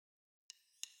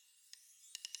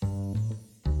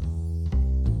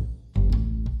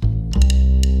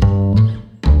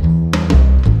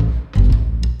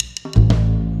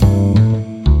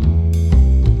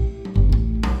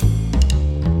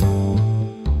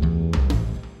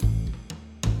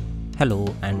Hello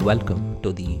and welcome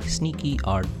to the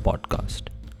SneakyArt podcast.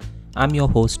 I'm your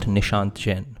host Nishant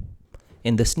Jain.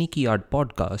 In the SneakyArt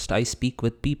podcast, I speak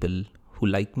with people who,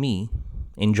 like me,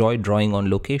 enjoy drawing on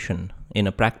location in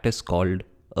a practice called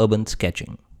urban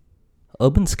sketching.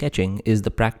 Urban sketching is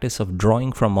the practice of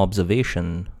drawing from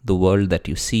observation the world that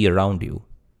you see around you.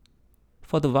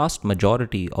 For the vast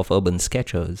majority of urban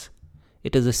sketchers,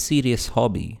 it is a serious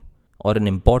hobby or an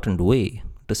important way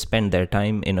to spend their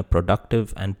time in a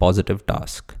productive and positive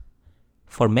task.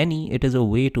 For many, it is a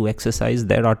way to exercise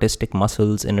their artistic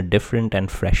muscles in a different and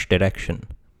fresh direction.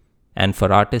 And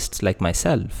for artists like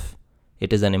myself,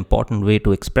 it is an important way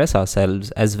to express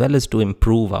ourselves as well as to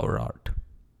improve our art.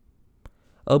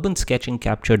 Urban sketching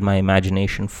captured my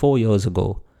imagination 4 years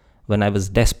ago when I was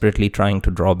desperately trying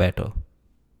to draw better.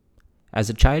 As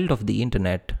a child of the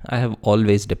internet, I have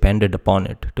always depended upon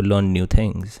it to learn new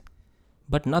things.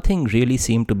 But nothing really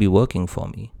seemed to be working for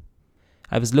me.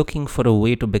 I was looking for a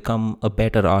way to become a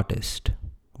better artist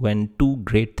when two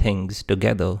great things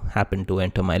together happened to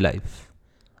enter my life: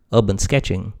 urban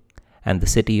sketching and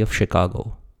the city of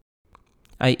Chicago.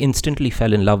 I instantly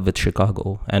fell in love with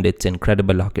Chicago and its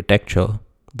incredible architecture,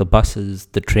 the buses,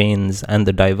 the trains, and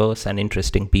the diverse and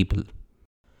interesting people.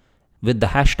 With the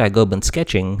hashtag urban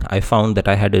sketching, I found that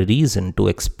I had a reason to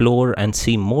explore and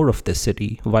see more of this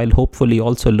city while hopefully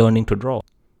also learning to draw.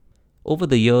 Over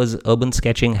the years, urban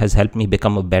sketching has helped me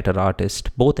become a better artist,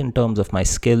 both in terms of my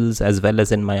skills as well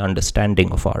as in my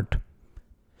understanding of art.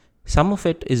 Some of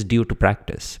it is due to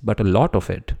practice, but a lot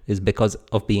of it is because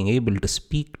of being able to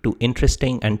speak to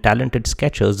interesting and talented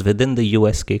sketchers within the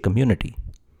USK community.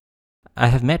 I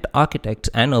have met architects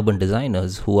and urban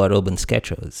designers who are urban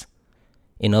sketchers.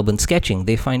 In urban sketching,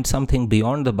 they find something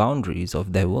beyond the boundaries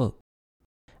of their work.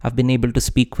 I've been able to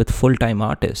speak with full-time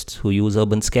artists who use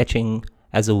urban sketching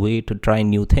as a way to try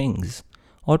new things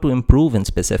or to improve in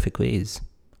specific ways.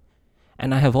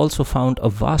 And I have also found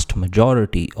a vast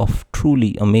majority of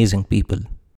truly amazing people,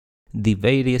 the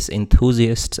various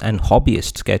enthusiasts and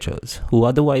hobbyist sketchers who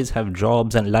otherwise have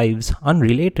jobs and lives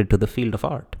unrelated to the field of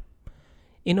art.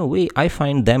 In a way, I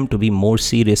find them to be more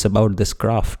serious about this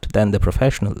craft than the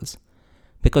professionals,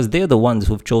 because they're the ones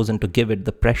who've chosen to give it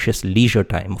the precious leisure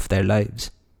time of their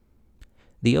lives.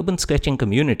 The urban sketching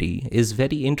community is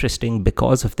very interesting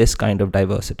because of this kind of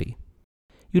diversity.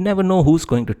 You never know who's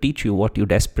going to teach you what you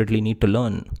desperately need to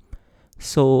learn.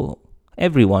 So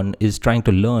everyone is trying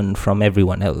to learn from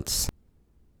everyone else.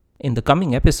 In the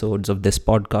coming episodes of this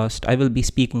podcast, I will be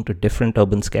speaking to different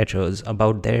urban sketchers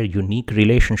about their unique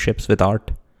relationships with art,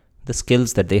 the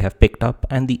skills that they have picked up,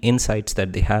 and the insights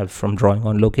that they have from drawing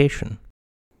on location.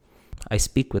 I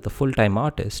speak with a full-time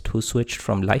artist who switched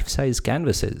from life-size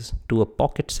canvases to a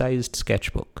pocket-sized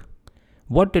sketchbook.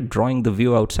 What did drawing the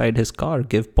view outside his car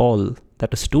give Paul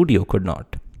that a studio could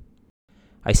not?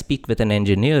 I speak with an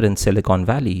engineer in Silicon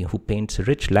Valley who paints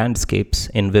rich landscapes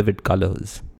in vivid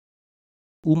colors.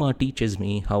 Uma teaches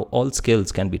me how all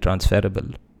skills can be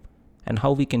transferable and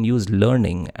how we can use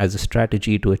learning as a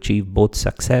strategy to achieve both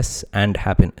success and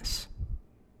happiness.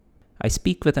 I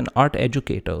speak with an art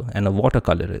educator and a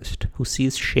watercolorist who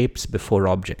sees shapes before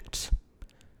objects.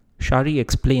 Shari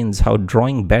explains how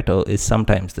drawing better is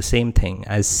sometimes the same thing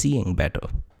as seeing better.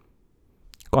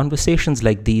 Conversations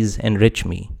like these enrich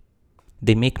me.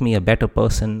 They make me a better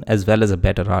person as well as a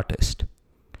better artist.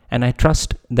 And I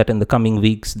trust that in the coming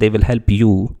weeks they will help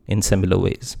you in similar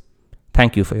ways.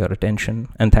 Thank you for your attention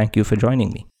and thank you for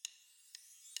joining me.